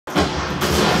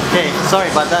Okay, sorry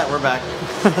about that, we're back.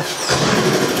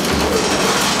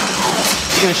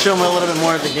 Just gonna show them a little bit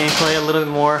more of the gameplay, a little bit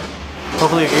more.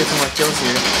 Hopefully we can get some more kills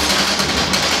here.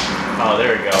 Oh,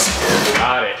 there we go.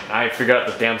 Got it. I forgot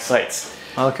the damn sights.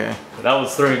 Okay. That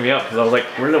was throwing me up because I was like,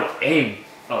 where do I aim?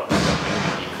 Oh,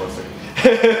 I need closer.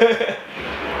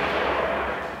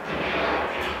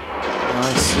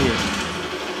 I see it.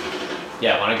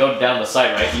 Yeah, when I go down the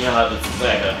sight, right, you know how it's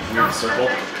like a weird circle?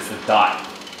 It's the dot.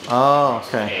 Oh,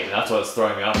 okay. Aim. That's what's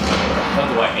throwing me off. Like, where the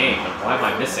hell do I aim? Like, why am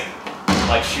I missing? I'm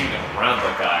like shooting around the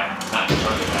guy, not in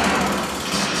front of the guy.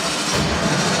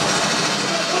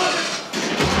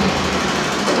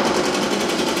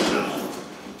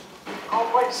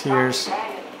 Here's.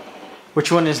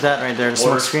 Which one is that right there? The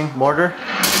smoke screen? Mortar?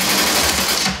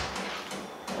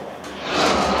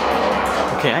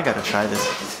 Okay, I gotta try this.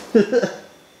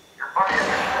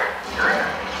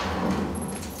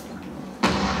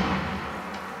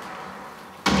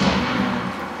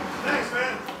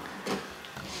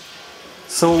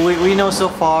 So we know so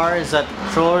far is that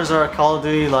controllers are Call of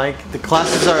Duty like. The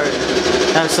classes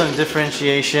have some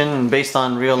differentiation based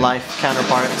on real life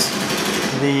counterparts.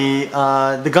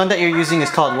 The gun that you're using is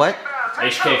called what?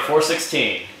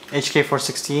 HK416.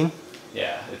 HK416?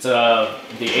 Yeah, it's the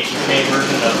HK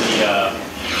version of the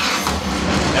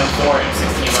M4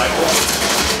 M16 rifle.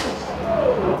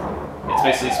 It's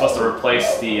basically supposed to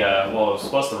replace the well, it was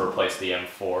supposed to replace the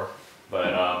M4,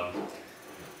 but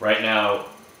right now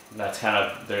that's kind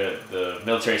of the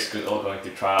military school going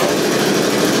through trials.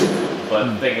 But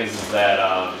the thing is that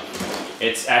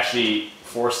it's actually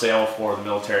for sale for the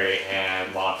military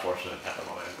and law enforcement at the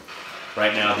moment.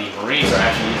 Right now, the Marines are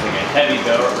actually using a heavy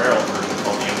barrel version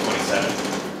called the M27,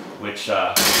 which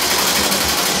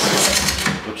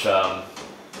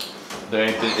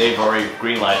they've already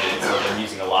greenlighted it, so they're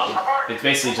using a lot. It's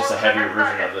basically just a heavier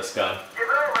version of this gun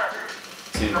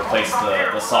to replace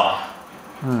the saw.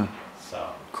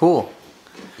 So cool.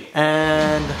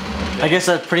 And I guess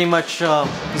that pretty much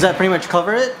does that pretty much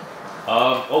cover it?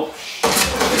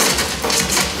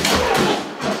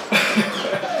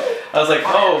 I was like,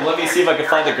 oh, let me see if I can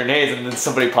find the grenades, and then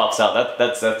somebody pops out.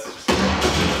 That's.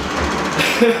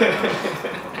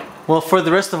 Well, for the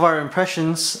rest of our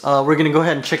impressions, we're gonna go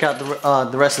ahead and check out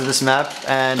the rest of this map,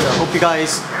 and hope you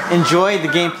guys enjoy the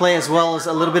gameplay as well as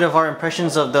a little bit of our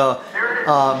impressions of the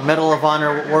Medal of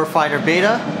Honor Warfighter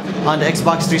Beta on the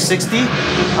Xbox 360.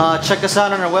 Check us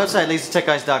out on our website,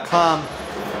 LazyTechGuys.com.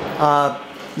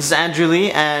 This is Andrew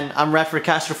Lee, and I'm Radford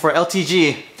Castro for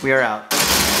LTG. We are out.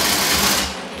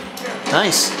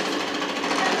 Nice.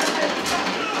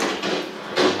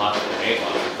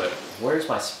 But where's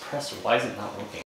my suppressor? Why is it not working?